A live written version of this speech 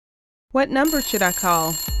What number should I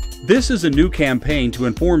call? This is a new campaign to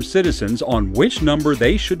inform citizens on which number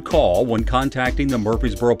they should call when contacting the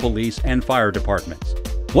Murfreesboro Police and Fire Departments.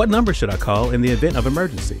 What number should I call in the event of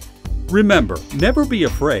emergency? Remember, never be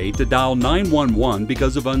afraid to dial 911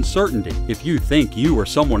 because of uncertainty. If you think you or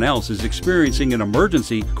someone else is experiencing an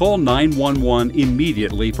emergency, call 911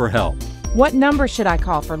 immediately for help. What number should I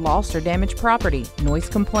call for lost or damaged property, noise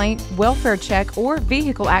complaint, welfare check, or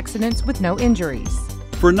vehicle accidents with no injuries?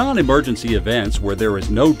 For non-emergency events where there is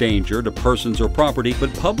no danger to persons or property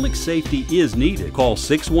but public safety is needed, call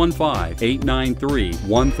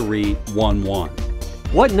 615-893-1311.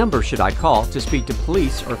 What number should I call to speak to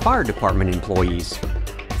police or fire department employees?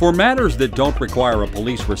 For matters that don't require a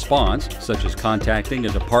police response, such as contacting a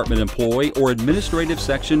department employee or administrative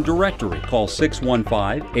section directory, call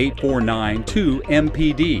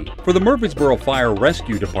 615-849-2MPD. For the Murfreesboro Fire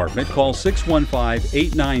Rescue Department, call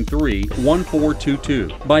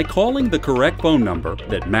 615-893-1422. By calling the correct phone number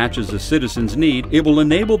that matches a citizen's need, it will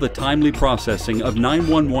enable the timely processing of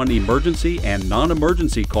 911 emergency and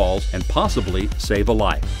non-emergency calls and possibly save a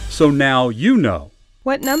life. So now you know.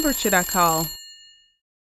 What number should I call?